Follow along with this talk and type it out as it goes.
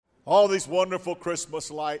All these wonderful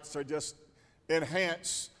Christmas lights are just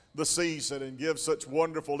enhance the season and give such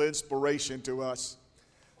wonderful inspiration to us.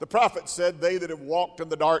 The prophet said, they that have walked in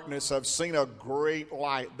the darkness have seen a great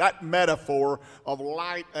light. That metaphor of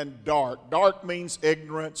light and dark. Dark means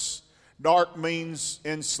ignorance. Dark means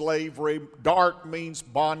in slavery. Dark means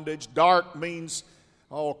bondage. Dark means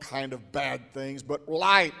all kind of bad things. But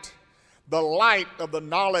light, the light of the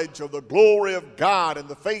knowledge of the glory of God in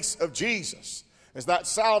the face of Jesus, is that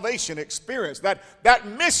salvation experience, that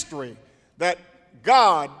mystery that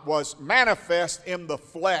God was manifest in the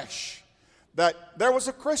flesh, that there was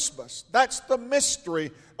a Christmas. That's the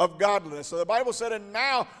mystery of godliness. So the Bible said, and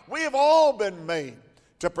now we have all been made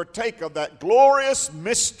to partake of that glorious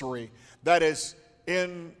mystery that is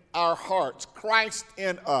in our hearts, Christ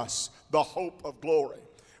in us, the hope of glory.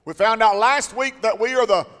 We found out last week that we are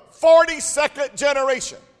the 42nd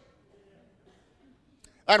generation.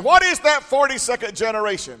 And what is that 42nd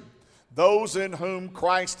generation? Those in whom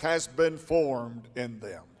Christ has been formed in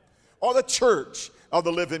them, or the church of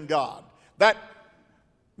the living God. That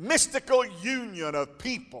mystical union of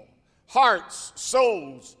people, hearts,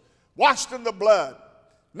 souls, washed in the blood,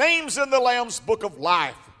 names in the Lamb's book of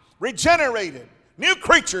life, regenerated, new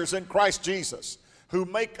creatures in Christ Jesus, who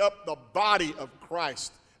make up the body of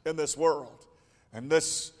Christ in this world. And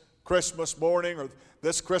this Christmas morning, or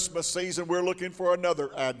this Christmas season, we're looking for another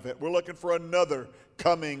advent. We're looking for another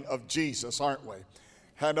coming of Jesus, aren't we?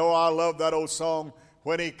 I know I love that old song,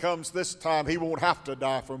 when he comes this time, he won't have to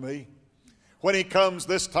die for me. When he comes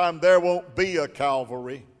this time, there won't be a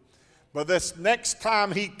Calvary. But this next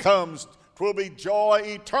time he comes, 'twill be joy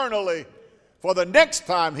eternally. For the next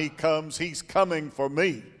time he comes, he's coming for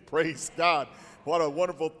me. Praise God. What a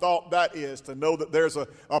wonderful thought that is, to know that there's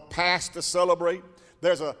a past to celebrate.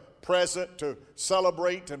 There's a present to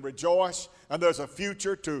celebrate and rejoice. And there's a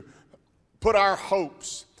future to put our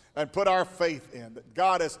hopes and put our faith in. That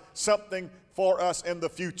God has something for us in the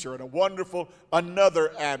future, and a wonderful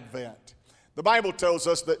another advent. The Bible tells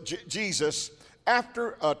us that Jesus,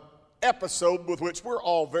 after an episode with which we're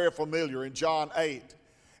all very familiar in John 8,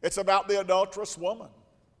 it's about the adulterous woman.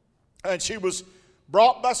 And she was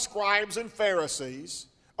brought by scribes and Pharisees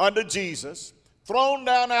unto Jesus, thrown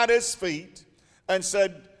down at his feet, and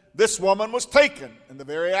said, this woman was taken in the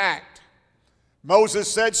very act.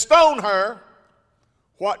 Moses said, stone her.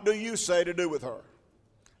 What do you say to do with her?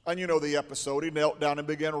 And you know the episode. He knelt down and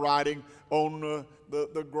began writing on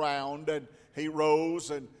the ground, and he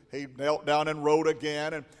rose and he knelt down and wrote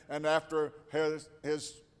again. And after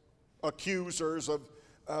his accusers of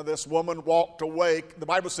this woman walked away, the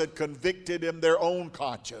Bible said, convicted in their own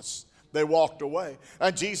conscience, they walked away.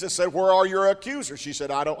 And Jesus said, where are your accusers? She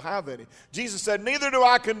said, I don't have any. Jesus said, neither do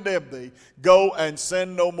I condemn thee. Go and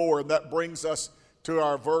sin no more. And that brings us to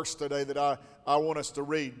our verse today that I want us to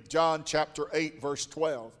read. John chapter 8, verse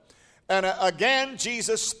 12. And again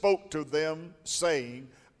Jesus spoke to them, saying,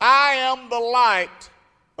 I am the light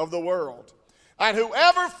of the world. And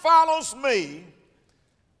whoever follows me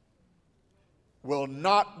will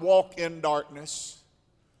not walk in darkness,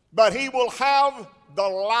 but he will have the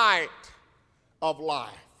light of life.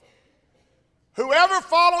 Whoever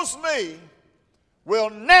follows me will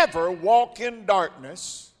never walk in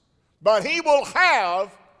darkness, but he will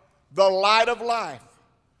have the light of life.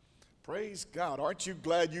 Praise God. Aren't you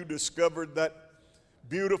glad you discovered that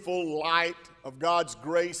beautiful light of God's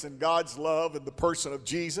grace and God's love in the person of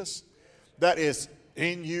Jesus that is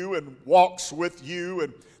in you and walks with you?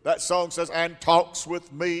 And that song says, and talks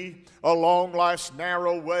with me along life's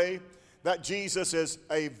narrow way. That Jesus is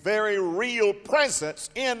a very real presence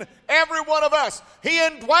in every one of us. He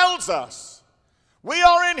indwells us. We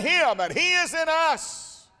are in him and he is in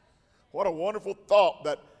us. What a wonderful thought,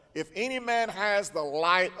 that if any man has the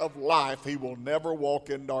light of life, he will never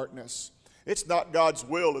walk in darkness. It's not God's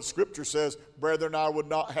will, as Scripture says, brethren, I would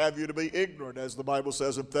not have you to be ignorant, as the Bible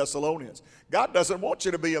says in Thessalonians. God doesn't want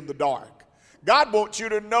you to be in the dark. God wants you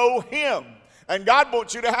to know him, and God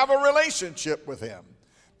wants you to have a relationship with him.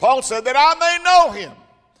 Paul said that I may know him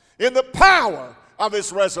in the power of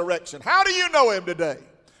his resurrection. How do you know him today?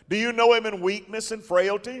 Do you know him in weakness and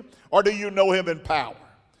frailty, or do you know him in power?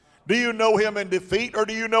 Do you know him in defeat, or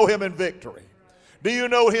do you know him in victory? Do you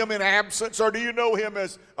know him in absence, or do you know him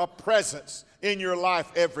as a presence in your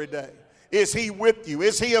life every day? Is he with you?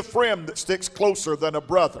 Is he a friend that sticks closer than a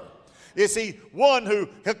brother? Is he one who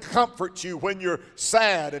comforts you when you're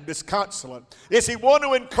sad and disconsolate? Is he one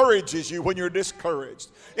who encourages you when you're discouraged?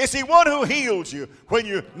 Is he one who heals you when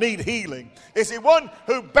you need healing? Is he one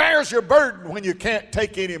who bears your burden when you can't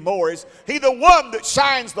take any more? Is he the one that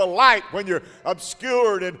shines the light when you're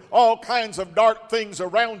obscured in all kinds of dark things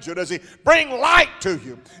around you? Does he bring light to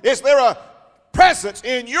you? Is there a presence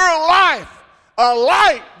in your life, a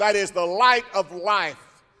light that is the light of life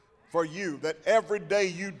for you, that every day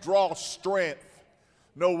you draw strength?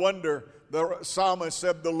 No wonder the psalmist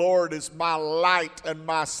said, the Lord is my light and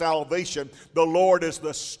my salvation. The Lord is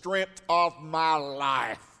the strength of my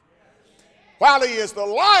life. While he is the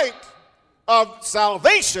light of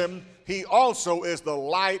salvation, he also is the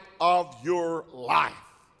light of your life.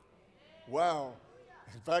 Wow.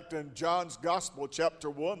 In fact, in John's Gospel, chapter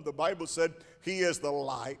 1, the Bible said, he is the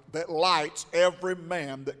light that lights every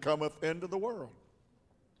man that cometh into the world.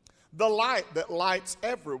 The light that lights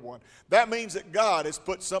everyone. That means that God has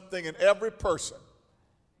put something in every person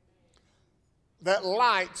that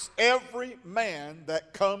lights every man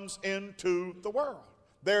that comes into the world.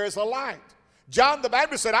 There is a light. John the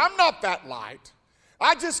Baptist said, I'm not that light.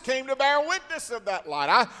 I just came to bear witness of that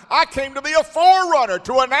light. I came to be a forerunner,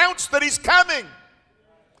 to announce that he's coming.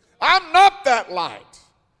 I'm not that light.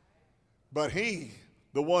 But he,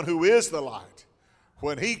 the one who is the light,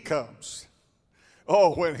 when he comes,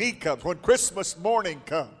 when he comes, when Christmas morning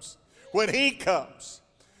comes, when he comes,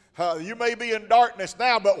 you may be in darkness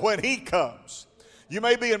now, but when he comes, you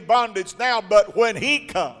may be in bondage now, but when he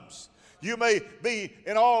comes, you may be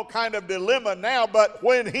in all kind of dilemma now, but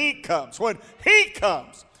when he comes,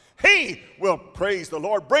 he will, praise the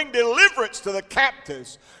Lord, bring deliverance to the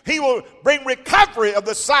captives. He will bring recovery of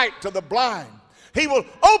the sight to the blind. He will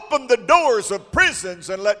open the doors of prisons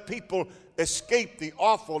and let people escape the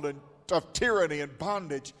awful of tyranny and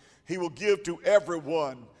bondage. He will give to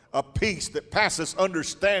everyone a peace that passes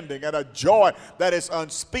understanding and a joy that is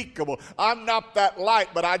unspeakable. I'm not that light,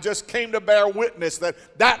 but I just came to bear witness that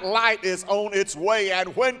that light is on its way.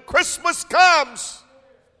 And when Christmas comes,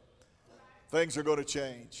 things are going to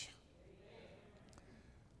change.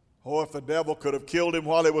 Oh, if the devil could have killed him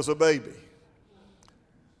while he was a baby.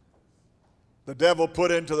 The devil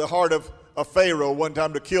put into the heart of Pharaoh one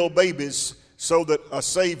time to kill babies so that a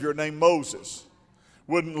Savior named Moses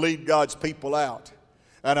wouldn't lead God's people out.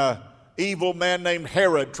 And an evil man named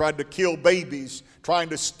Herod tried to kill babies, trying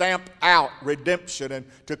to stamp out redemption and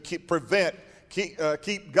to keep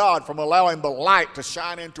God from allowing the light to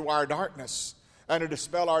shine into our darkness and to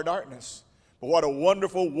dispel our darkness. But what a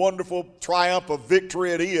wonderful, wonderful triumph of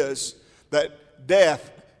victory it is that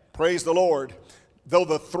death, praise the Lord, though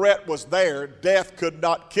the threat was there, death could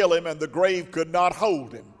not kill him and the grave could not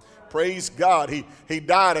hold him. Praise God. He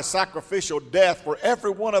died a sacrificial death for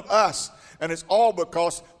every one of us. And it's all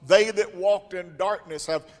because they that walked in darkness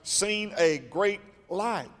have seen a great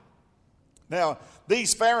light. Now,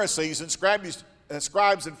 these Pharisees and scribes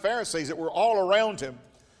and Pharisees that were all around him,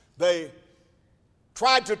 they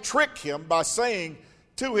tried to trick him by saying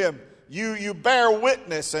to him, you bear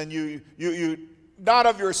witness and you not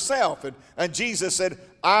of yourself. And Jesus said,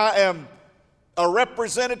 I am a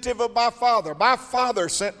representative of my Father. My Father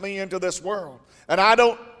sent me into this world. And I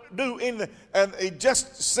don't do anything. And he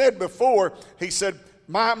just said before, he said,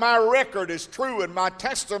 my record is true and my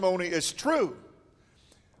testimony is true.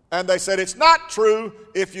 And they said, it's not true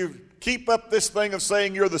if you keep up this thing of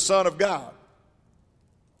saying you're the Son of God.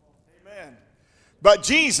 Amen. But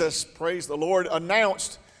Jesus, praise the Lord,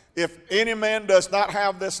 announced, if any man does not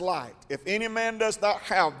have this light, if any man does not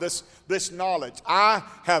have this knowledge, I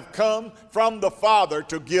have come from the Father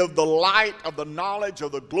to give the light of the knowledge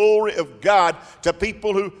of the glory of God to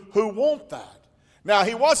people who want that. Now,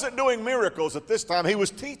 he wasn't doing miracles at this time. He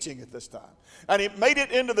was teaching at this time. And he made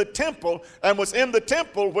it into the temple and was in the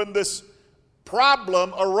temple when this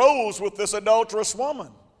problem arose with this adulterous woman.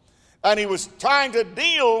 And he was trying to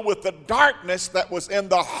deal with the darkness that was in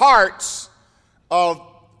the hearts of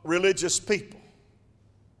religious people.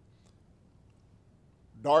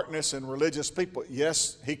 Darkness and religious people.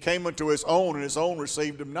 Yes, he came into his own and his own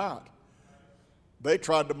received him not. They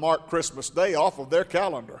tried to mark Christmas Day off of their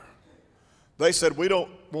calendar. They said, we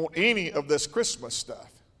don't want any of this Christmas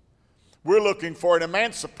stuff. We're looking for an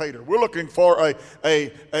emancipator. We're looking for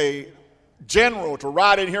a general to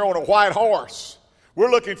ride in here on a white horse.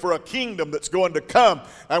 We're looking for a kingdom that's going to come,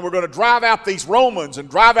 and we're going to drive out these Romans and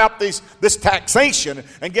drive out this taxation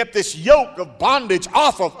and get this yoke of bondage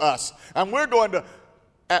off of us. And we're going to,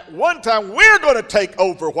 at one time, we're going to take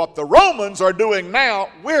over what the Romans are doing now,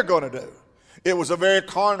 we're going to do. It was a very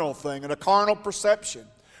carnal thing and a carnal perception.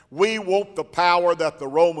 We want the power that the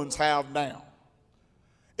Romans have now.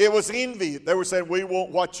 It was envy. They were saying, we want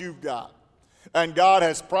what you've got. And God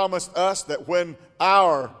has promised us that when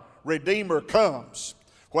our Redeemer comes,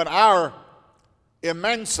 when our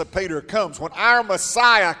Emancipator comes, when our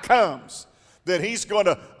Messiah comes, that He's going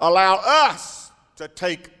to allow us to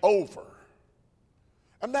take over.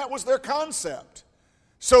 And that was their concept.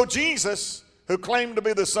 So Jesus, who claimed to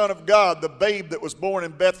be the Son of God, the babe that was born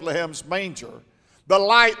in Bethlehem's manger, the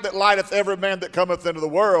light that lighteth every man that cometh into the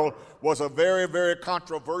world, was a very, very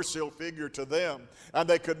controversial figure to them. And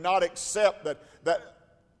they could not accept that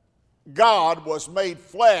God was made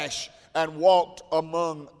flesh and walked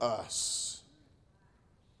among us.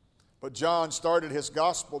 But John started his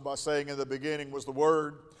gospel by saying, in the beginning was the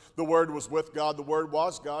Word. The Word was with God. The Word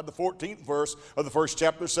was God. The 14th verse of the first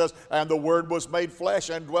chapter says, and the Word was made flesh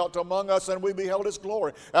and dwelt among us, and we beheld His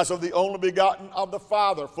glory, as of the only begotten of the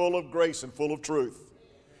Father, full of grace and full of truth.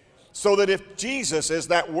 So that if Jesus is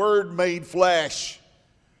that Word made flesh,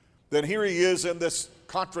 then here He is in this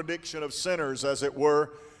contradiction of sinners, as it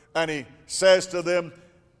were, and He says to them,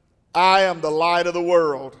 I am the light of the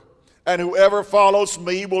world, and whoever follows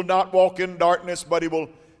me will not walk in darkness, but he will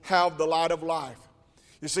have the light of life.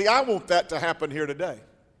 You see, I want that to happen here today.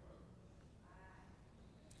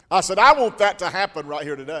 I said, I want that to happen right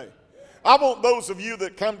here today. I want those of you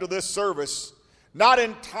that come to this service not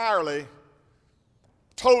entirely,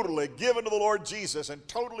 totally given to the Lord Jesus and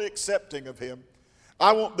totally accepting of Him.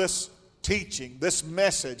 I want this teaching, this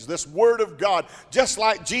message, this Word of God, just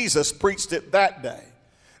like Jesus preached it that day.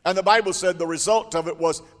 And the Bible said the result of it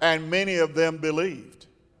was, and many of them believed.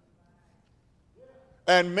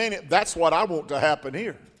 And that's what I want to happen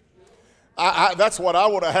here. That's what I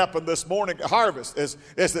want to happen this morning at Harvest, is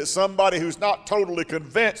that somebody who's not totally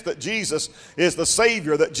convinced that Jesus is the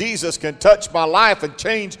Savior, that Jesus can touch my life and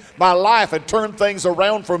change my life and turn things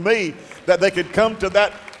around for me, that they could come to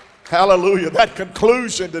that, hallelujah, that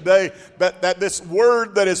conclusion today, that this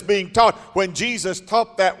word that is being taught, when Jesus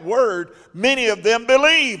taught that word, many of them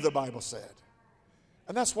believed, the Bible said.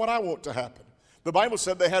 And that's what I want to happen. The Bible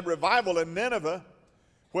said they had revival in Nineveh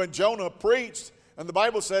when Jonah preached, and the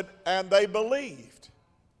Bible said, and they believed.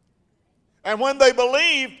 And when they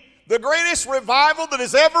believed, the greatest revival that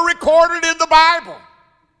is ever recorded in the Bible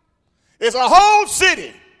is a whole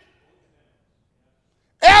city.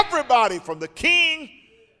 Everybody from the king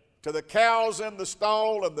to the cows in the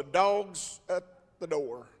stall and the dogs at the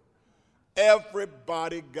door,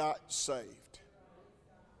 everybody got saved.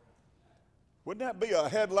 Wouldn't that be a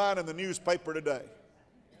headline in the newspaper today?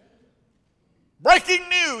 Breaking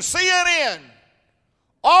news, CNN,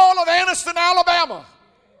 all of Anniston, Alabama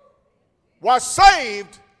was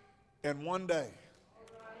saved in one day.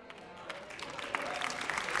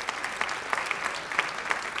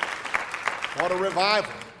 What a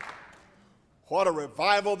revival. What a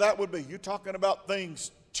revival that would be. You're talking about things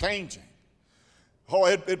changing. Oh,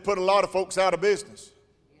 it'd put a lot of folks out of business.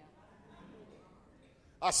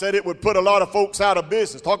 I said it would put a lot of folks out of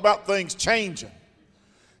business. Talk about things changing.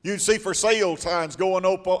 You'd see for sale signs going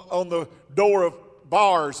up on the door of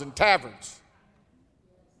bars and taverns.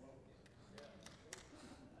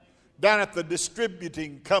 Down at the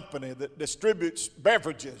distributing company that distributes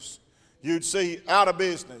beverages, you'd see out of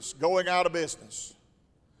business, going out of business.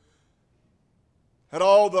 At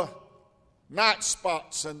all the night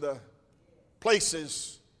spots and the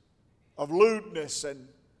places of lewdness and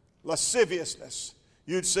lasciviousness,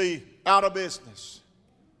 you'd see out of business.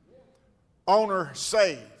 Owner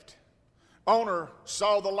saved. Owner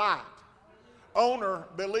saw the light. Owner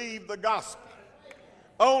believed the gospel.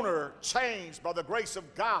 Owner changed by the grace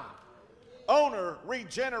of God. Owner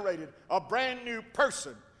regenerated, a brand new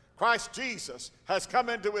person. Christ Jesus has come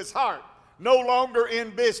into his heart, no longer in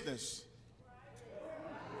business.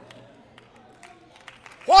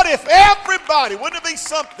 What if everybody, wouldn't it be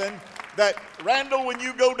something that, Randall, when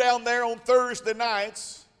you go down there on Thursday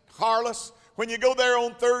nights, Carlos, when you go there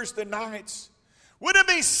on Thursday nights, would it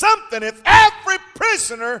be something if every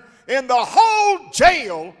prisoner in the whole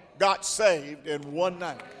jail got saved in one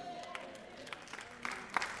night?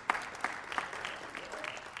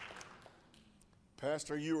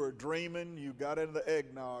 Pastor, you were dreaming, you got into the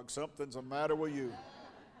eggnog, something's the matter with you.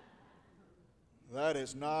 That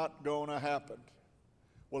is not going to happen.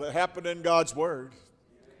 Well, it happened in God's Word.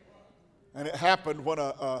 And it happened when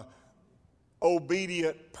a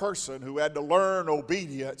obedient person who had to learn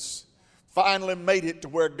obedience finally made it to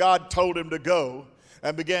where God told him to go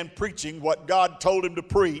and began preaching what God told him to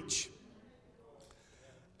preach.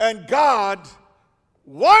 And God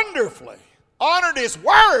wonderfully honored His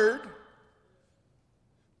Word,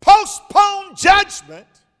 postponed judgment,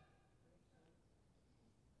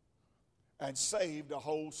 and saved a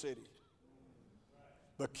whole city.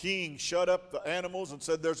 the king shut up the animals and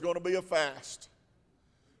said, there's going to be a fast.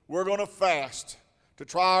 We're going to fast to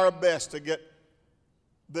try our best to get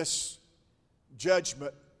this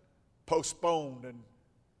judgment postponed and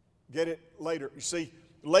get it later. You see,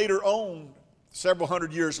 later on, several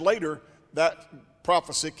hundred years later, that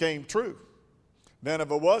prophecy came true.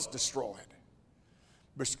 Nineveh was destroyed.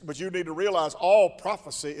 But you need to realize all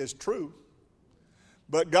prophecy is true.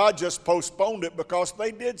 But God just postponed it because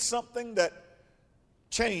they did something that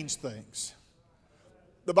changed things.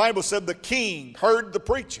 The Bible said the king heard the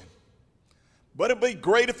preaching. Wouldn't it be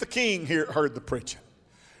great if the king heard the preaching?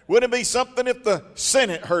 Wouldn't it be something if the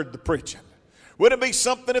Senate heard the preaching? Wouldn't it be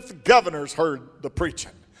something if the governors heard the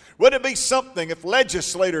preaching? Wouldn't it be something if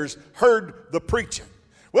legislators heard the preaching?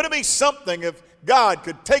 Wouldn't it be something if God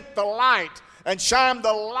could take the light and shine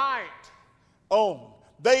the light on?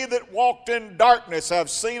 They that walked in darkness have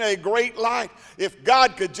seen a great light. If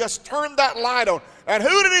God could just turn that light on. And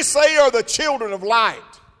who did he say are the children of light?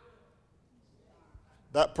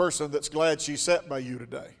 That person that's glad she sat by you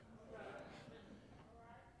today.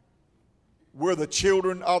 We're the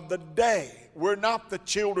children of the day. We're not the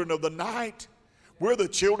children of the night. We're the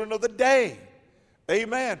children of the day.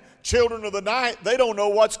 Amen. Children of the night, they don't know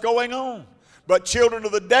what's going on. But children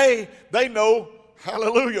of the day, they know,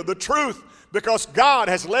 hallelujah, the truth. Because God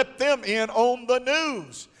has let them in on the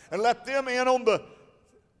news and let them in on the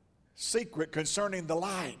secret concerning the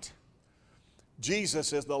light.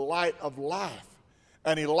 Jesus is the light of life,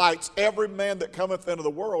 and he lights every man that cometh into the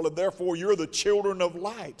world, and therefore you're the children of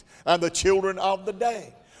light and the children of the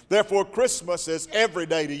day. Therefore Christmas is every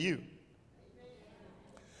day to you.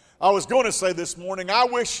 I was going to say this morning, I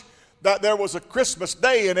wish that there was a Christmas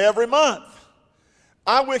day in every month.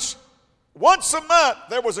 I wish once a month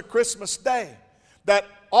there was a Christmas day that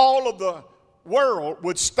all of the world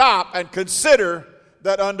would stop and consider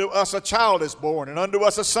that unto us a child is born and unto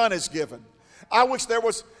us a son is given. I wish there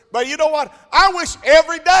was, but you know what? I wish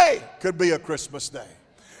every day could be a Christmas day.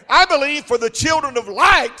 I believe for the children of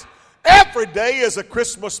light, every day is a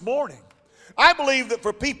Christmas morning. I believe that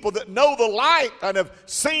for people that know the light and have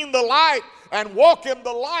seen the light and walk in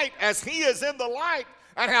the light as he is in the light,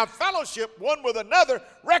 and have fellowship one with another,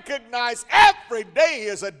 recognize every day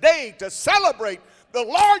is a day to celebrate the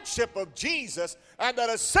lordship of Jesus and that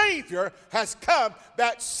a Savior has come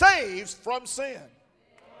that saves from sin.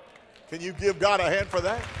 Can you give God a hand for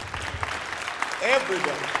that? Every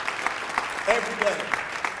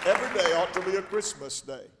day ought to be a Christmas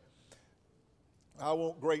day. I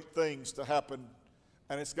want great things to happen,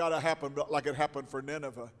 and it's got to happen like it happened for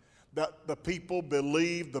Nineveh, that the people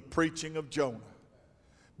believe the preaching of Jonah.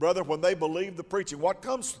 Brother, when they believe the preaching, what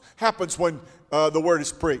happens when the word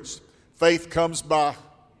is preached? Faith comes by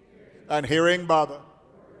and hearing by the.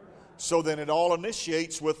 So then it all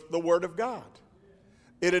initiates with the word of God.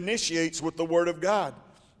 It initiates with the word of God.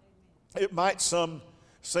 It might seem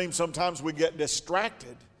sometimes we get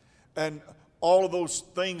distracted and all of those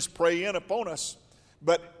things prey in upon us.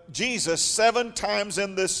 But Jesus 7 times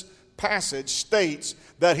in this passage states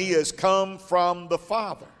that he has come from the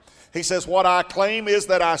Father. He says, what I claim is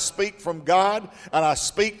that I speak from God, and I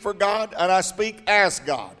speak for God, and I speak as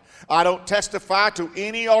God. I don't testify to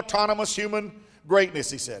any autonomous human greatness,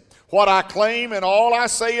 he said. What I claim and all I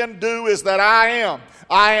say and do is that I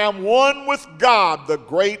am one with God, the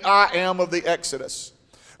great I am of the Exodus.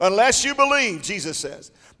 Unless you believe, Jesus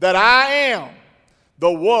says, that I am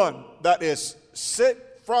the one that is sent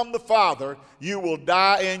from the Father, you will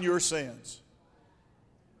die in your sins.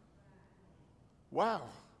 Wow.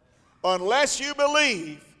 Unless you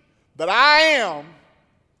believe that I am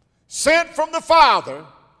sent from the Father,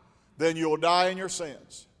 then you'll die in your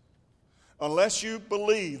sins. Unless you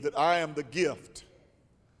believe that I am the gift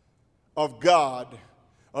of God,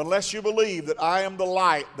 unless you believe that I am the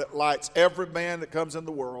light that lights every man that comes in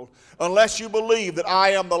the world, unless you believe that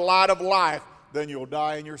I am the light of life, then you'll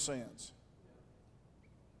die in your sins.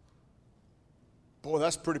 Boy,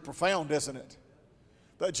 that's pretty profound, isn't it?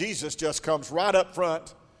 That Jesus just comes right up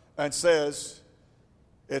front and says,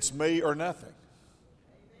 it's me or nothing.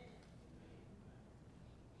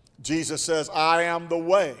 Jesus says, I am the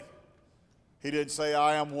way. He didn't say,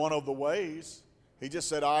 I am one of the ways. He just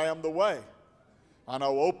said, I am the way. I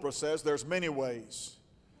know Oprah says there's many ways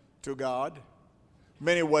to God,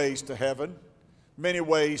 many ways to heaven, many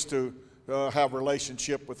ways to have a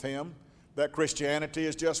relationship with him. That Christianity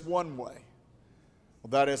is just one way.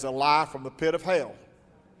 Well, that is a lie from the pit of hell.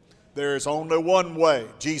 There is only one way.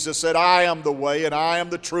 Jesus said, I am the way, and I am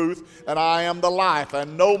the truth, and I am the life,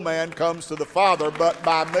 and no man comes to the Father but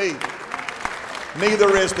by me.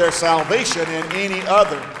 Neither is there salvation in any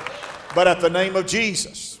other, but at the name of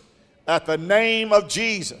Jesus. at the name of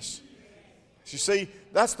Jesus. You see,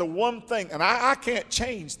 that's the one thing, and I can't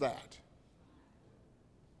change that.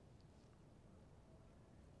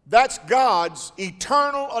 That's God's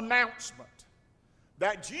eternal announcement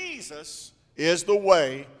that Jesus is the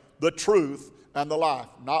way, the truth, and the life.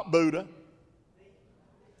 Not Buddha,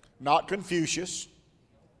 not Confucius,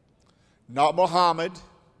 not Muhammad,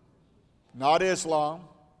 not Islam.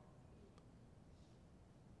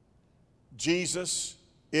 Jesus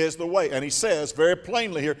is the way. And he says very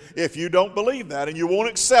plainly here, if you don't believe that and you won't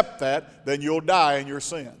accept that, then you'll die in your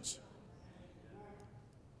sins.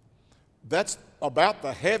 That's about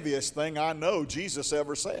the heaviest thing I know Jesus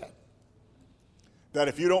ever said. That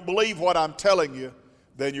if you don't believe what I'm telling you,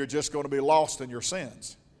 then you're just going to be lost in your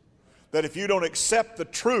sins. That if you don't accept the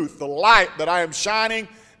truth, the light that I am shining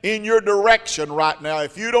in your direction right now,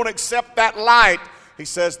 if you don't accept that light, he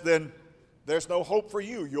says, then there's no hope for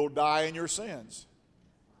you. You'll die in your sins.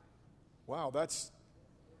 Wow, that's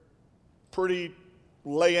pretty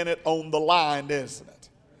laying it on the line, isn't it?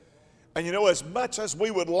 And you know, as much as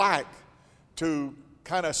we would like to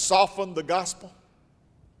kind of soften the gospel,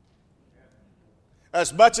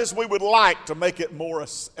 as much as we would like to make it more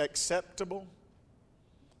acceptable,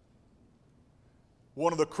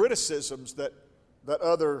 one of the criticisms that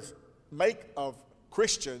others make of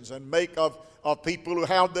Christians and make of people who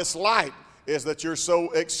have this light is that you're so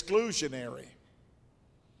exclusionary,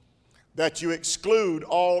 that you exclude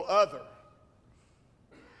all other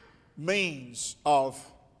means of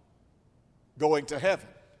going to heaven.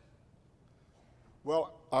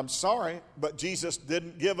 Well, I'm sorry, but Jesus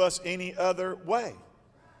didn't give us any other way.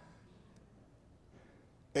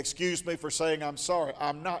 Excuse me for saying I'm sorry.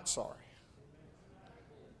 I'm not sorry.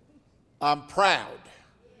 I'm proud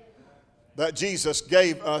that Jesus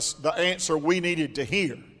gave us the answer we needed to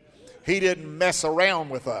hear. He didn't mess around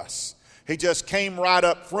with us. He just came right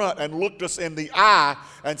up front and looked us in the eye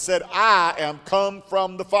and said, I am come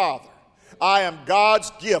from the Father. I am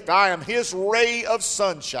God's gift. I am His ray of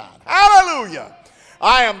sunshine. Hallelujah.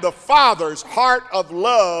 I am the Father's heart of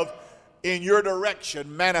love in your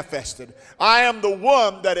direction manifested. I am the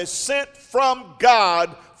one that is sent from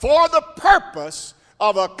God for the purpose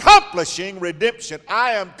of accomplishing redemption.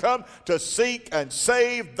 I am come to seek and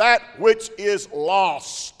save that which is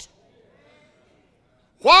lost.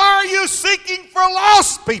 Why are you seeking for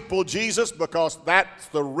lost people, Jesus? Because that's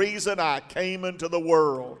the reason I came into the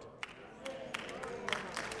world.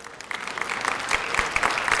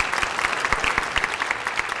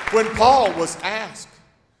 When Paul was asked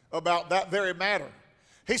about that very matter,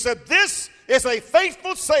 he said, this is a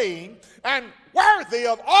faithful saying and worthy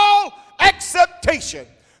of all acceptation,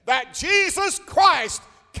 that Jesus Christ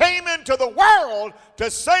came into the world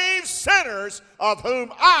to save sinners, of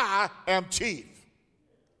whom I am chief.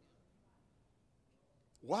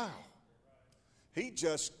 Wow. He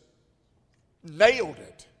just nailed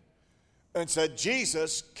it and said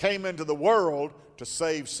Jesus came into the world to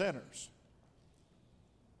save sinners.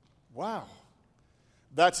 Wow.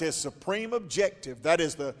 That's his supreme objective. That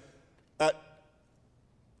is the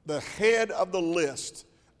head of the list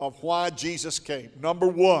of why Jesus came. Number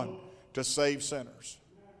one, to save sinners.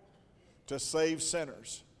 To save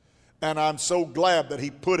sinners. And I'm so glad that he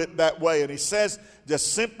put it that way. And he says,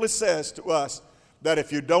 just simply says to us that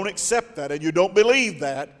if you don't accept that and you don't believe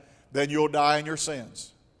that, then you'll die in your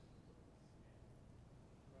sins.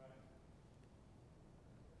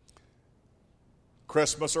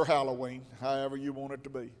 Christmas or Halloween, however you want it to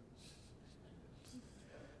be.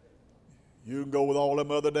 You can go with all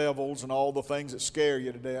them other devils and all the things that scare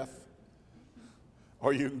you to death.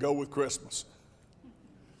 Or you can go with Christmas.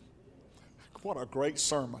 What a great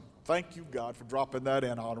sermon. Thank you, God, for dropping that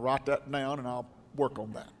in. I'll write that down and I'll work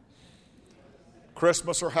on that.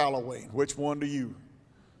 Christmas or Halloween, which one do you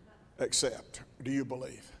accept? Do you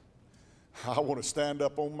believe? I want to stand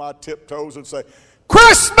up on my tiptoes and say,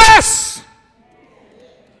 Christmas!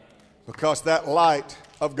 Because that light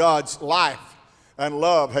of God's life and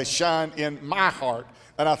love has shined in my heart.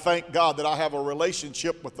 And I thank God that I have a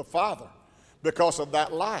relationship with the Father because of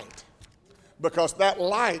that light. Because that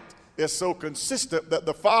light is so consistent that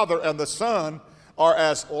the Father and the Son are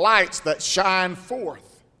as lights that shine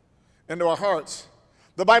forth into our hearts.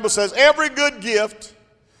 The Bible says every good gift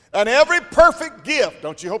and every perfect gift.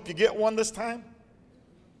 Don't you hope you get one this time?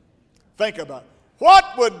 Think about it.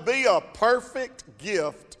 What would be a perfect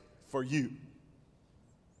gift for you?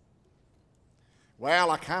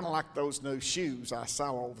 Well, I kind of like those new shoes I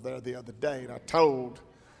saw over there the other day, and I told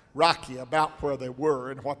Rocky about where they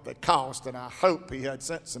were and what they cost, and I hope he had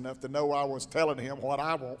sense enough to know I was telling him what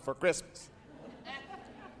I want for Christmas.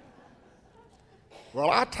 Well,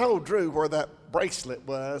 I told Drew where that bracelet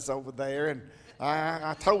was over there, and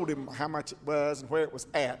I told him how much it was and where it was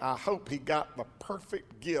at. I hope he got the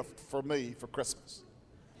perfect gift for me for Christmas.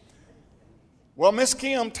 Well, Miss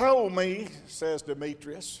Kim told me, says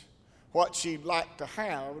Demetrius, what she'd like to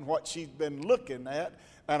have and what she'd been looking at,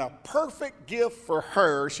 and a perfect gift for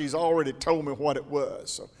her. She's already told me what it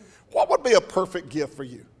was. So what would be a perfect gift for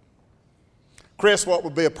you? Chris, what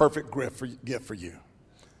would be a perfect gift for you?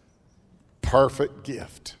 Perfect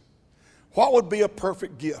gift. What would be a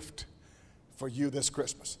perfect gift for you this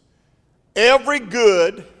Christmas? Every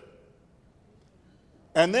good,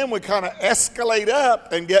 and then we kind of escalate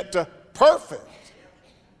up and get to perfect.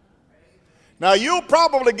 Now, you'll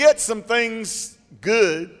probably get some things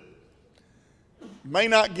good. May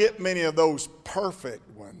not get many of those perfect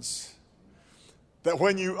ones. That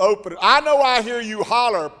when you open it, I know I hear you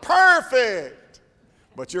holler, perfect,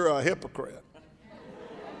 but you're a hypocrite.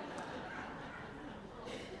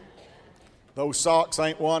 Those socks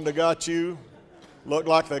ain't one that got you. Look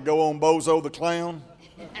like they go on Bozo the Clown.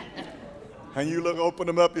 And you open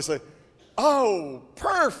them up, you say, oh,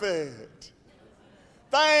 perfect.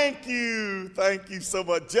 Thank you so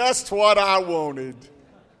much. Just what I wanted.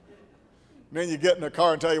 And then you get in the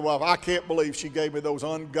car and tell your wife, I can't believe she gave me those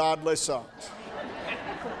ungodly socks.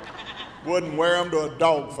 Wouldn't wear them to a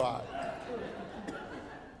dog fight.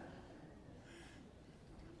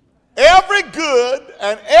 Every good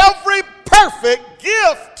and every perfect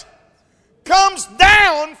gift comes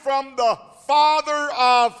down from the Father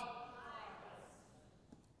of.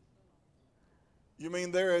 You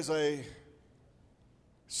mean there is a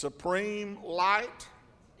supreme light?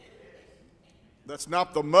 That's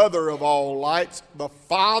not the mother of all lights, the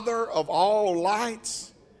Father of all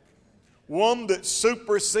lights. One that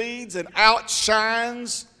supersedes and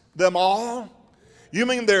outshines them all. You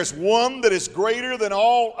mean there's one that is greater than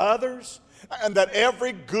all others? And that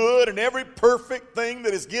every good and every perfect thing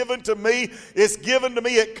that is given to me is given to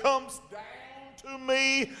me. It comes down to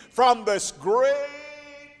me from this great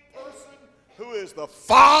person who is the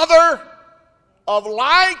Father of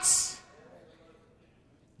lights.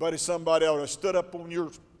 Buddy, somebody ought to stood up on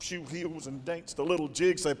your shoe heels and danced a little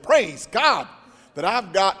jig, say, praise God that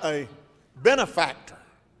I've got a benefactor.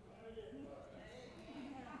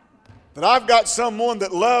 That I've got someone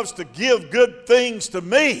that loves to give good things to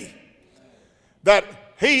me. That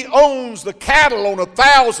he owns the cattle on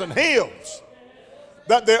 1,000 hills.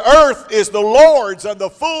 That the earth is the Lord's and the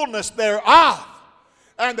fullness thereof.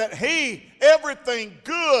 And that he, everything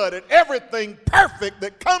good and everything perfect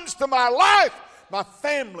that comes to my life, my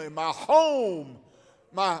family, my home,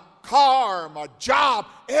 my car, my job,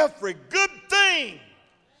 every good thing.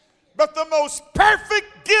 But the most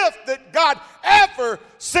perfect gift that God ever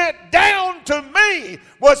sent down to me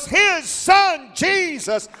was his son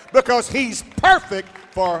Jesus, because he's perfect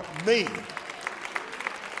for me.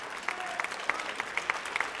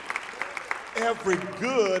 Every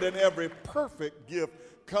good and every perfect gift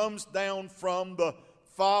comes down from the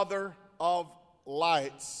Father of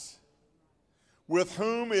lights, with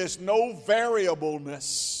whom is no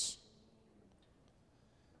variableness,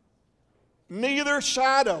 neither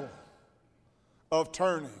shadow of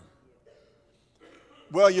turning.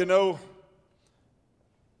 Well, you know,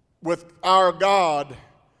 with our God,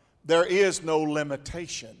 there is no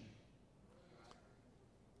limitation.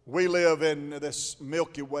 We live in this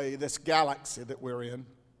Milky Way, this galaxy that we're in,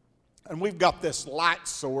 and we've got this light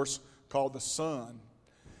source called the sun,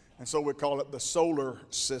 and so we call it the solar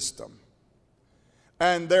system.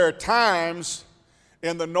 And there are times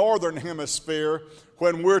in the northern hemisphere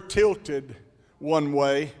when we're tilted one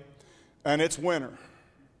way, and it's winter,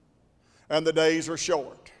 and the days are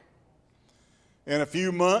short. In a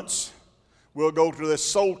few months, we'll go to the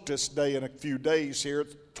solstice day in a few days here,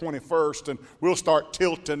 21st, and we'll start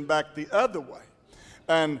tilting back the other way.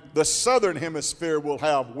 And the southern hemisphere will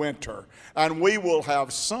have winter, and we will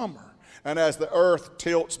have summer. And as the earth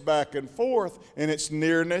tilts back and forth in its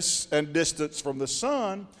nearness and distance from the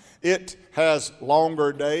sun, it has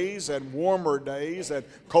longer days and warmer days and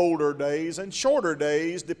colder days and shorter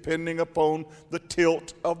days depending upon the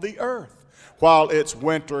tilt of the earth. While it's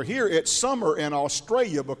winter here, it's summer in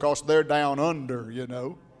Australia because they're down under, you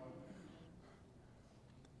know.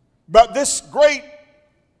 But this great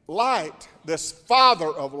light, this Father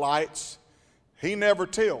of lights, he never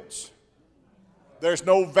tilts. There's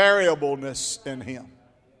no variableness in him.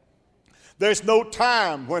 There's no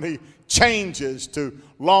time when he changes to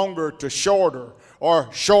longer to shorter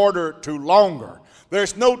or shorter to longer.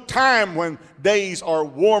 There's no time when days are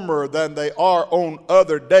warmer than they are on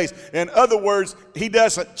other days. In other words, he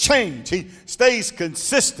doesn't change. He stays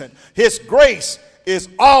consistent. His grace is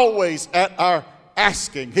always at our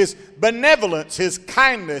asking, his benevolence, his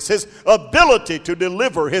kindness, his ability to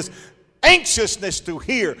deliver, his anxiousness to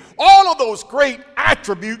hear, all of those great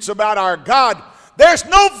attributes about our God, there's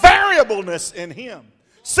no variableness in him.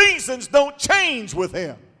 Seasons don't change with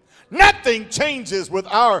him. Nothing changes with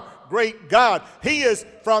our great God. He is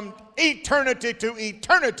from eternity to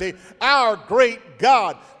eternity, our great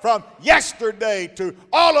God. From yesterday to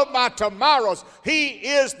all of my tomorrows, he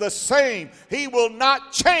is the same. He will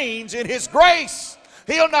not change in his grace.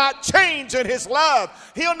 He'll not change in his love.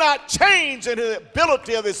 He'll not change in the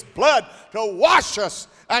ability of his blood to wash us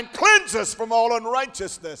and cleanse us from all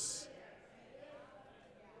unrighteousness.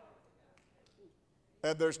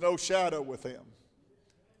 And there's no shadow with him.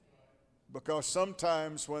 Because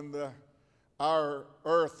sometimes when our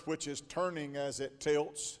earth, which is turning as it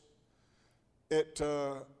tilts, it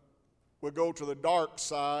will go to the dark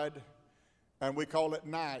side, and we call it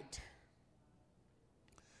night.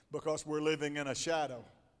 Because we're living in a shadow.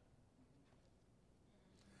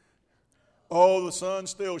 Oh, the sun's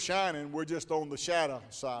still shining. We're just on the shadow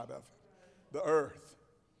side of it, the earth.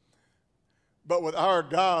 But with our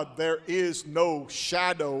God, there is no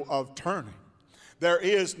shadow of turning. There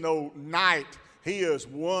is no night. He is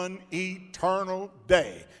one eternal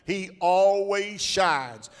day. He always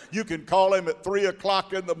shines. You can call him at 3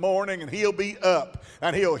 o'clock in the morning and he'll be up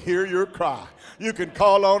and he'll hear your cry. You can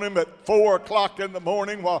call on him at 4 o'clock in the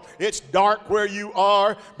morning while it's dark where you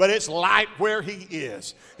are, but it's light where he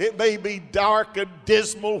is. It may be dark and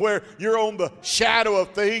dismal where you're on the shadow of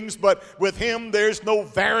things, but with him there's no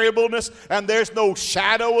variableness and there's no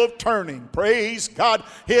shadow of turning. Praise God.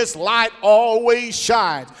 His light always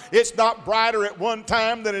shines. It's not brighter at one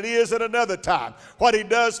time than it is at another time. What he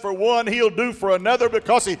does for one, he'll do for another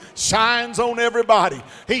because he shines on everybody.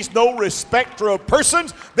 He's no respecter of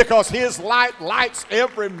persons because his light lights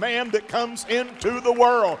every man that comes into the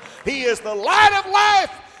world. He is the light of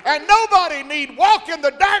life, and nobody need walk in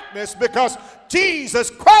the darkness because Jesus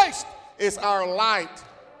Christ is our light,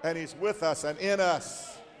 and he's with us and in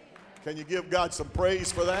us. Can you give God some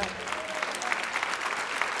praise for that?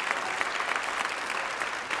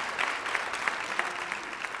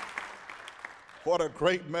 What a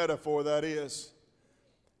great metaphor that is.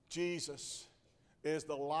 Jesus is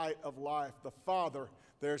the light of life. The Father,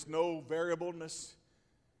 there's no variableness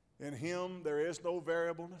in him. There is no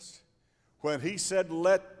variableness. When he said,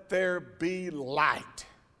 "Let there be light,"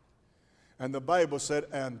 and the Bible said,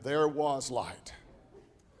 "And there was light."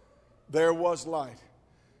 There was light.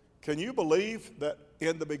 Can you believe that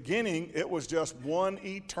in the beginning it was just one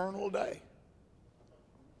eternal day?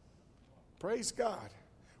 Praise God.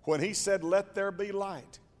 When he said, "Let there be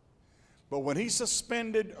light." But when he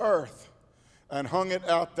suspended earth and hung it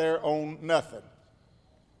out there on nothing.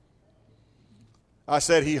 I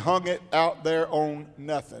said he hung it out there on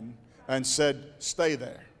nothing and said, "Stay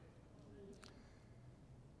there."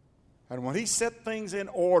 And when he set things in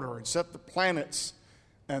order and set the planets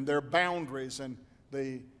and their boundaries, and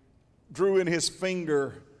they drew in his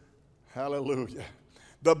finger, hallelujah,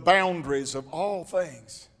 the boundaries of all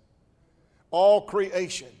things, all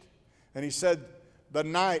creation. And he said the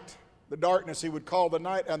night, the darkness he would call the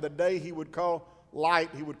night, and the day he would call light,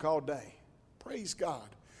 he would call day. Praise God.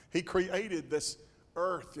 He created this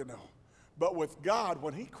earth, you know. But with God,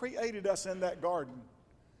 when he created us in that garden,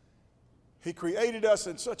 he created us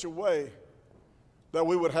in such a way that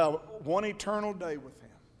we would have one eternal day with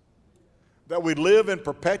him. That we'd live in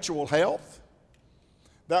perpetual health.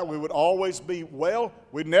 That we would always be well.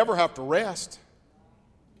 We'd never have to rest.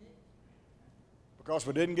 Because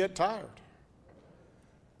we didn't get tired.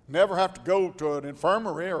 Never have to go to an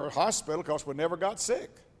infirmary or a hospital because we never got sick.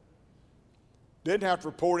 Didn't have to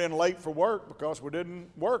report in late for work because we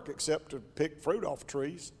didn't work except to pick fruit off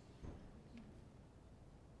trees.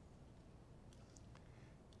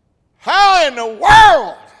 How in the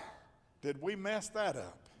world did we mess that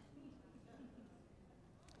up?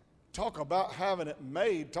 Talk about having it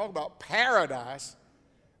made. Talk about paradise.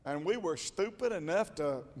 And we were stupid enough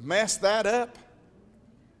to mess that up.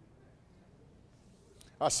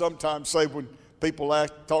 I sometimes say when people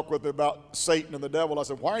talk with me about Satan and the devil, I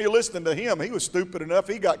said, "Why are you listening to him? He was stupid enough,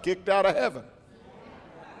 he got kicked out of heaven.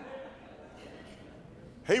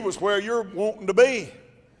 He was where you're wanting to be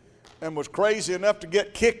and was crazy enough to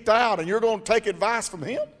get kicked out, and you're going to take advice from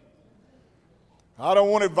him? I don't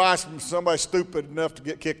want advice from somebody stupid enough to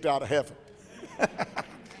get kicked out of heaven."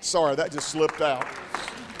 Sorry, that just slipped out.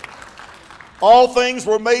 All things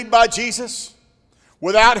were made by Jesus.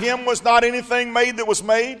 Without him was not anything made that was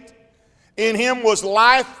made. In him was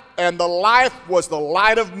life, and the life was the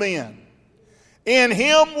light of men. In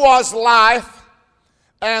him was life,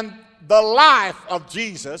 and the life of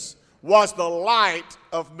Jesus was the light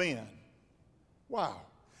of men. Wow.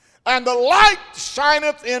 And the light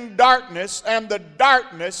shineth in darkness, and the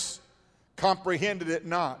darkness comprehended it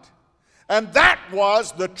not. And that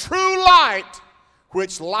was the true light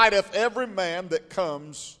which lighteth every man that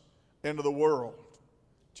comes into the world.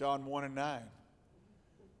 John 1:9.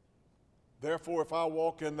 Therefore, if I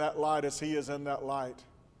walk in that light as he is in that light,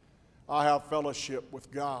 I have fellowship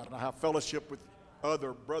with God, and I have fellowship with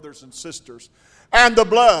other brothers and sisters. And the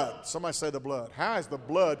blood. Somebody say the blood. How is the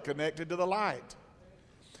blood connected to the light?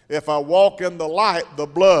 If I walk in the light, the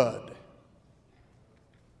blood.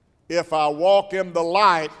 If I walk in the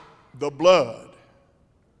light, the blood.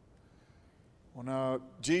 Well, now,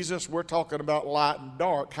 Jesus, we're talking about light and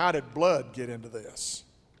dark. How did blood get into this?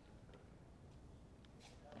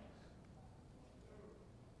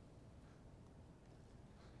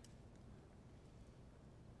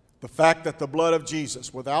 The fact that the blood of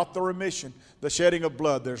Jesus, without the remission, the shedding of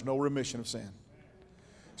blood, there's no remission of sin.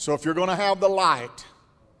 So if you're going to have the light,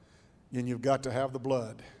 then you've got to have the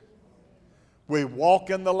blood. We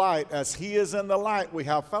walk in the light. As he is in the light, we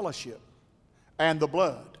have fellowship and the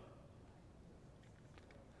blood.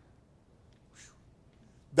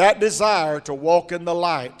 That desire to walk in the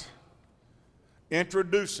light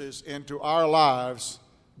introduces into our lives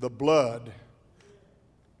the blood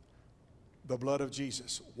of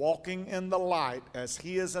Jesus. Walking in the light as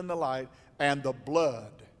he is in the light, and the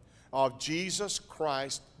blood of Jesus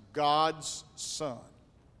Christ, God's Son.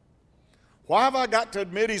 Why have I got to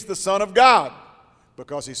admit he's the Son of God?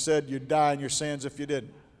 Because he said you'd die in your sins if you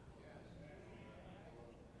didn't.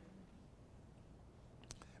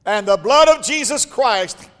 And the blood of Jesus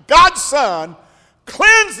Christ, God's Son,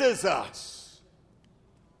 cleanses us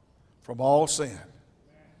from all sin.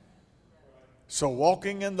 So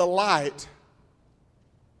walking in the light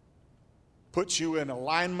puts you in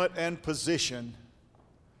alignment and position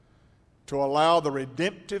to allow the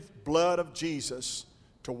redemptive blood of Jesus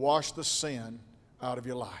to wash the sin out of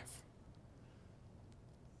your life.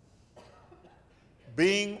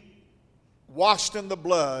 Being washed in the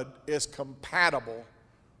blood is compatible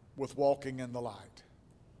with walking in the light.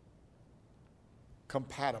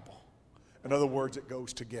 Compatible. In other words, it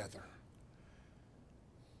goes together.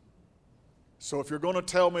 So if you're going to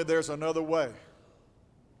tell me there's another way,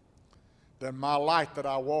 then my light that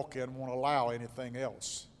I walk in won't allow anything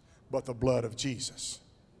else but the blood of Jesus.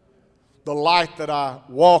 The light that I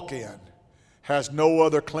walk in has no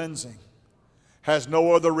other cleansing, has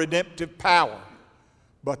no other redemptive power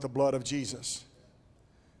but the blood of Jesus.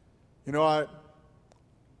 You know,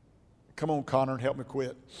 come on, Connor, and help me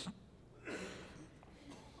quit.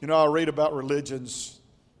 You know, I read about religions.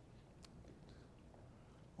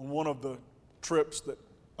 On one of the trips that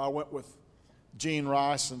I went with Gene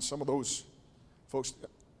Rice and some of those folks,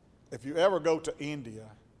 if you ever go to India,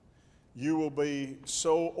 you will be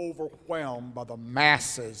so overwhelmed by the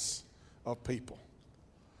masses of people.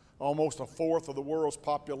 Almost a fourth of the world's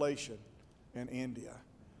population in India.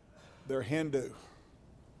 They're Hindu.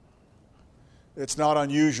 It's not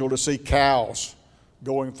unusual to see cows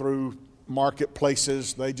going through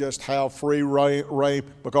marketplaces. They just have free reign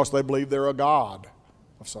because they believe they're a god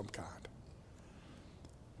of some kind.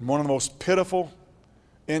 And one of the most pitiful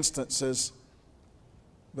instances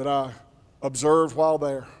that I observed while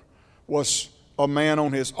there was a man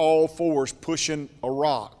on his all fours pushing a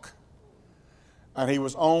rock. And he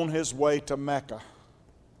was on his way to Mecca.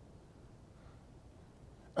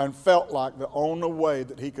 And felt like the only way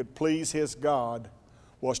that he could please his God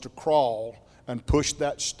was to crawl and push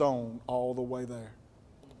that stone all the way there.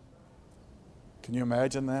 Can you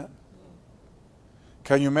imagine that?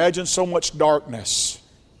 Can you imagine so much darkness?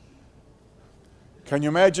 Can you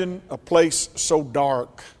imagine a place so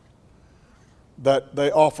dark that they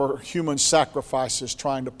offer human sacrifices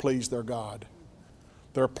trying to please their God?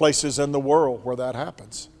 There are places in the world where that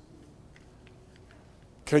happens.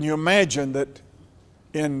 Can you imagine that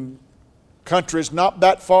in countries not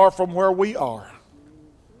that far from where we are,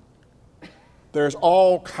 there's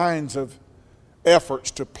all kinds of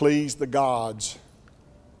efforts to please the gods?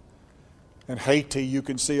 In Haiti, you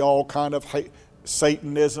can see all kind of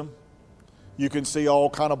Satanism. You can see all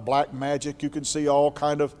kind of black magic. You can see all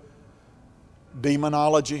kind of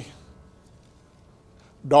demonology.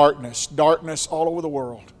 Darkness all over the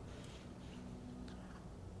world.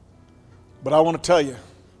 But I want to tell you,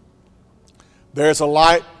 there's a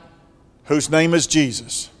light whose name is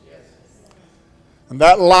Jesus. And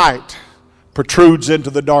that light protrudes into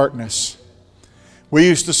the darkness. We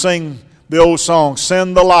used to sing the old song,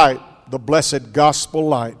 "Send the light, the blessed gospel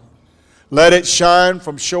light. Let it shine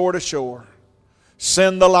from shore to shore.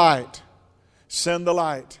 Send the light, send the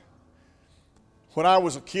light." When I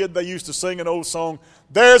was a kid, they used to sing an old song,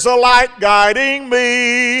 "There's a light guiding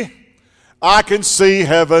me. I can see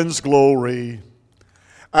heaven's glory.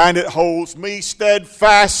 And it holds me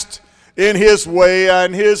steadfast in His way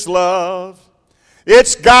and His love.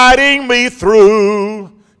 It's guiding me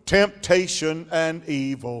through temptation and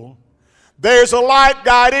evil. There's a light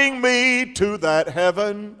guiding me to that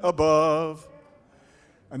heaven above."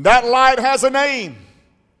 And that light has a name.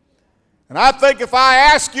 And I think if I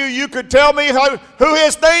ask you, you could tell me who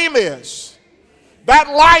His name is. That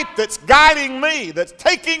light that's guiding me, that's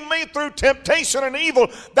taking me through temptation and evil,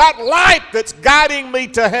 that light that's guiding me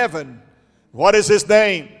to heaven. What is His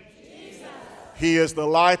name? Jesus. He is the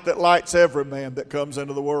light that lights every man that comes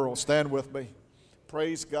into the world. Stand with me.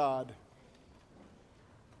 Praise God.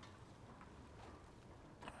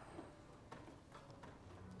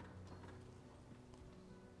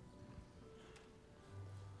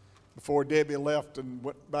 Before Debbie left and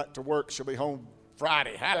went back to work, she'll be home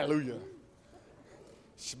Friday. Hallelujah.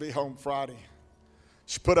 She'll be home Friday.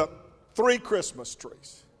 She put up 3 Christmas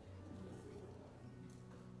trees.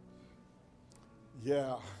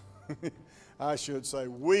 Yeah, I should say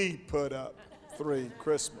we put up 3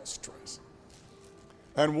 Christmas trees.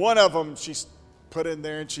 And one of them she put in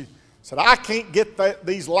there and she said, "I can't get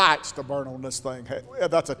these lights to burn on this thing." Hey,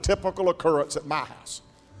 that's a typical occurrence at my house.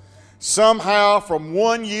 Somehow from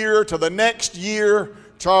one year to the next year,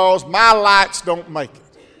 Charles, my lights don't make it.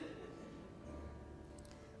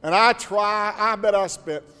 And I bet I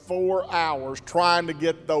spent 4 hours trying to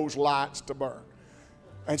get those lights to burn.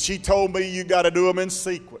 And she told me you got to do them in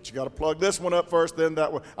sequence. You got to plug this one up first, then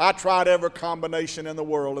that one. I tried every combination in the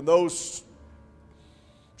world, and those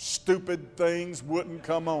stupid things wouldn't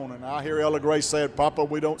come on. And I hear Ella Grace said, "Papa,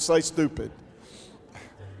 we don't say stupid."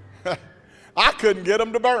 I couldn't get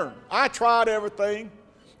them to burn. I tried everything.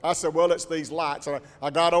 I said, well, it's these lights. I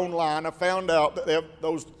got online. I found out that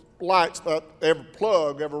those lights, that every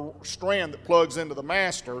plug, every strand that plugs into the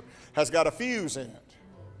master has got a fuse in it.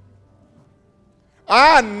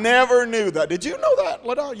 I never knew that. Did you know that,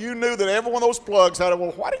 Lada? You knew that every one of those plugs had a,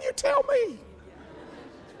 well, why didn't you tell me?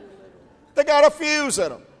 They got a fuse in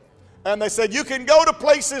them. And they said you can go to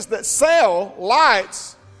places that sell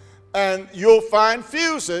lights and you'll find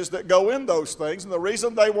fuses that go in those things. And the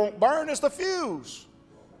reason they won't burn is the fuse.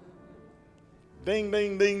 Ding,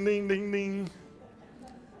 ding, ding, ding, ding, ding.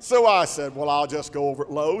 So I said, well, I'll just go over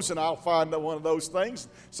at Lowe's and I'll find one of those things.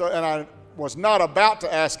 And I was not about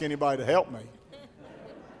to ask anybody to help me.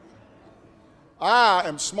 I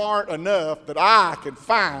am smart enough that I can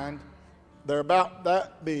find, they're about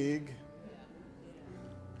that big,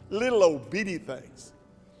 little old bitty things.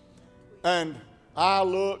 And I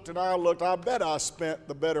looked and I looked. I bet I spent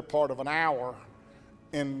the better part of an hour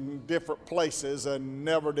in different places and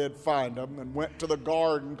never did find them, and went to the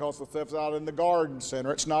garden because the stuff's out in the garden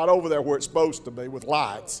center. It's not over there where it's supposed to be with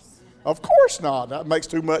lights. Of course not. That makes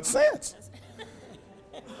too much sense.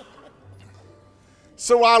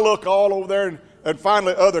 So I look all over there, and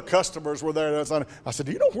finally other customers were there. I said,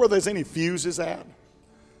 do you know where there's any fuses at?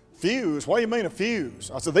 Fuse? What do you mean a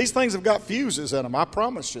fuse? I said, these things have got fuses in them, I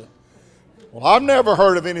promise you. Well, I've never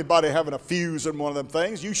heard of anybody having a fuse in one of them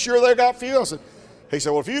things. You sure they got fuse? He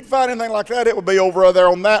said, well, if you'd find anything like that, it would be over there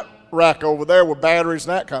on that rack over there with batteries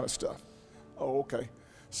and that kind of stuff. Oh, okay.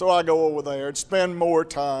 So I go over there and spend more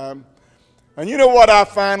time. And you know what I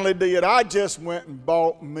finally did? I just went and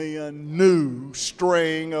bought me a new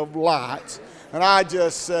string of lights. And I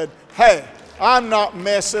just said, hey, I'm not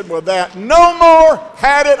messing with that no more.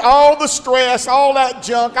 Had it, all the stress, all that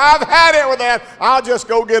junk. I've had it with that. I'll just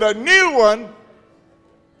go get a new one.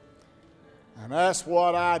 And that's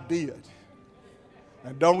what I did.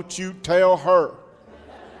 And don't you tell her,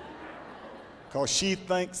 because she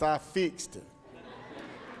thinks I fixed it.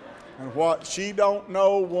 And what she don't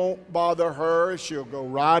know won't bother her. She'll go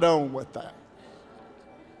right on with that.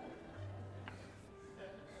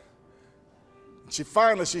 She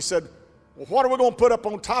said, well, what are we going to put up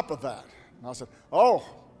on top of that? And I said, oh,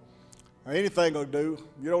 anything will do.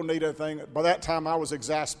 You don't need anything. By that time, I was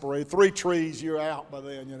exasperated. 3 trees, you're out by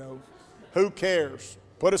then, you know. Who cares?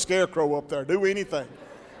 Put a scarecrow up there. Do anything.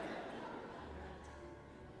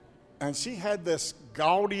 And she had this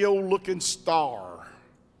gaudy old looking star.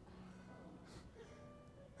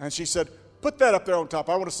 And she said, put that up there on top.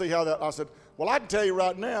 I want to see how that. I said, well, I can tell you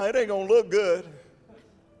right now, it ain't going to look good.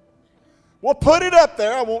 Well, put it up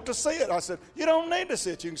there. I want to see it. I said, you don't need to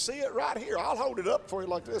see it. You can see it right here. I'll hold it up for you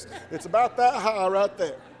like this. It's about that high right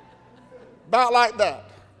there. About like that.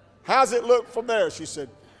 How's it look from there? She said,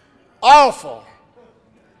 awful.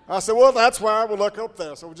 I said, well, that's why we'll look up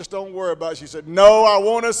there. So just don't worry about it. She said, no, I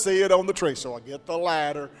want to see it on the tree. So I get the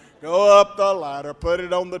ladder, go up the ladder, put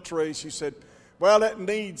it on the tree. She said, well, it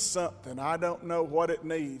needs something. I don't know what it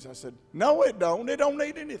needs. I said, no, it don't. It don't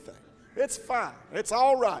need anything. It's fine. It's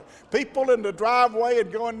all right. People in the driveway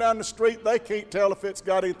and going down the street, they can't tell if it's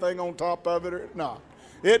got anything on top of it or not.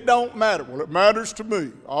 It don't matter. Well, it matters to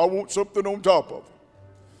me. I want something on top of it.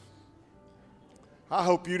 I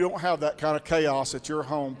hope you don't have that kind of chaos at your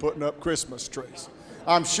home putting up Christmas trees.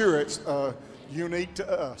 I'm sure it's unique to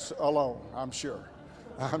us alone. I'm sure.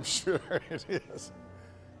 I'm sure it is.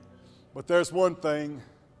 But there's one thing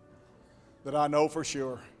that I know for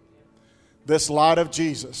sure. This light of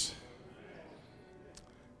Jesus,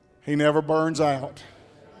 he never burns out.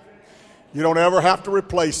 You don't ever have to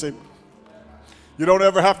replace him. You don't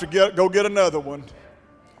ever have to go get another one.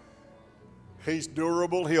 He's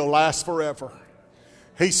durable. He'll last forever.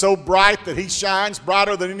 He's so bright that he shines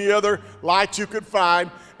brighter than any other light you could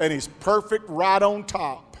find, and he's perfect right on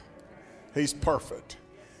top. He's perfect.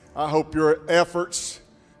 I hope your efforts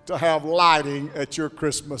to have lighting at your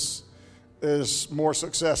Christmas is more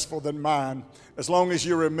successful than mine, as long as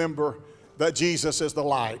you remember that Jesus is the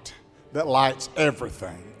light that lights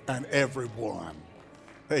everything and everyone.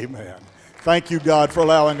 Amen. Thank you, God, for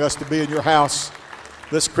allowing us to be in your house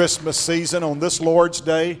this Christmas season on this Lord's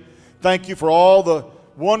Day. Thank you for all the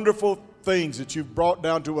wonderful things that you've brought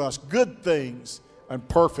down to us, good things and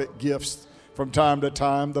perfect gifts from time to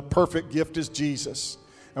time. The perfect gift is Jesus.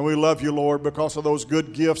 And we love you, Lord, because of those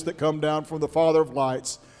good gifts that come down from the Father of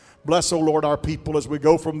lights. Bless, O Lord, our people as we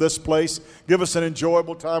go from this place. Give us an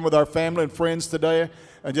enjoyable time with our family and friends today.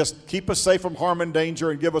 And just keep us safe from harm and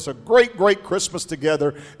danger and give us a great, great Christmas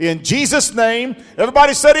together. In Jesus' name,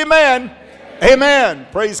 everybody said amen. Amen. Amen.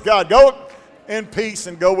 Praise God. Go in peace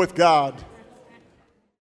and go with God.